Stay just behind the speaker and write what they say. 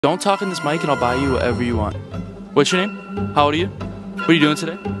Don't talk in this mic and I'll buy you whatever you want. What's your name? How old are you? What are you doing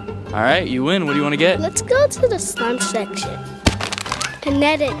today? Alright, you win. What do you want to get? Let's go to the slime section.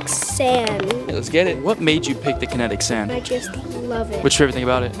 Kinetic sand. Okay, let's get it. What made you pick the kinetic sand? I just love it. What's your favorite thing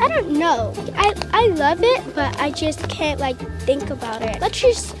about it? I don't know. I love it, but I just can't think about it. Let's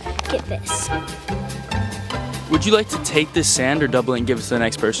just get this. Would you like to take this sand or double it and give it to the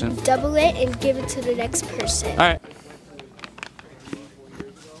next person? Double it and give it to the next person. Alright.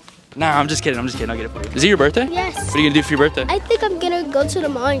 Nah, I'm just kidding. I'll get it for you. Is it your birthday? Yes. What are you gonna do for your birthday? I think I'm gonna go to the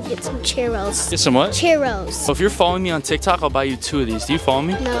mall and get some churros. Get some what? Churros. So if you're following me on TikTok, I'll buy you 2 of these. Do you follow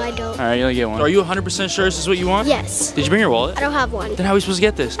me? No, I don't. Alright, you only get one. Are you 100% sure this is what you want? Yes. Did you bring your wallet? I don't have one. Then how are we supposed to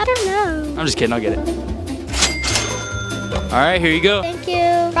get this? I don't know. I'm just kidding. I'll get it. Alright, here you go. Thank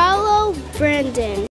you. Follow Brandon.